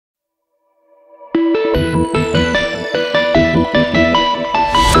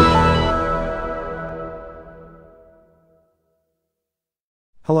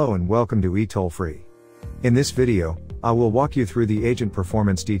Hello and welcome to eToll-Free. In this video, I will walk you through the agent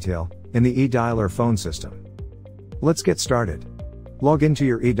performance detail in the eDialer phone system. Let's get started. Log into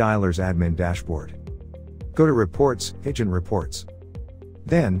your eDialer's admin dashboard. Go to Reports, Agent Reports.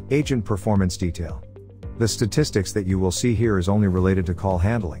 Then, Agent Performance Detail. The statistics that you will see here is only related to call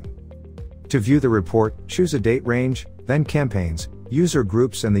handling. To view the report, choose a date range, then campaigns, user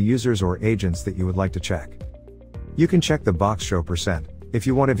groups and the users or agents that you would like to check. You can check the box Show % if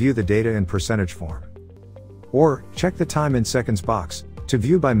you want to view the data in percentage form. Or, check the Time in Seconds box to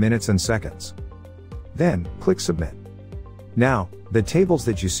view by minutes and seconds. Then, click Submit. Now, the tables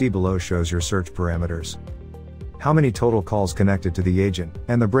that you see below shows your search parameters, how many total calls connected to the agent,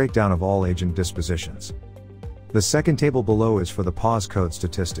 and the breakdown of all agent dispositions. The second table below is for the pause code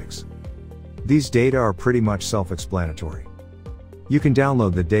statistics. These data are pretty much self-explanatory. You can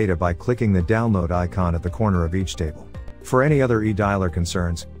download the data by clicking the download icon at the corner of each table. For any other eDialer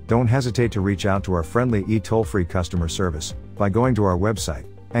concerns, don't hesitate to reach out to our friendly eToll-Free customer service by going to our website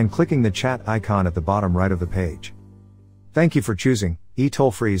and clicking the chat icon at the bottom right of the page. Thank you for choosing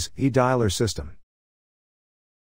eToll-Free's eDialer system.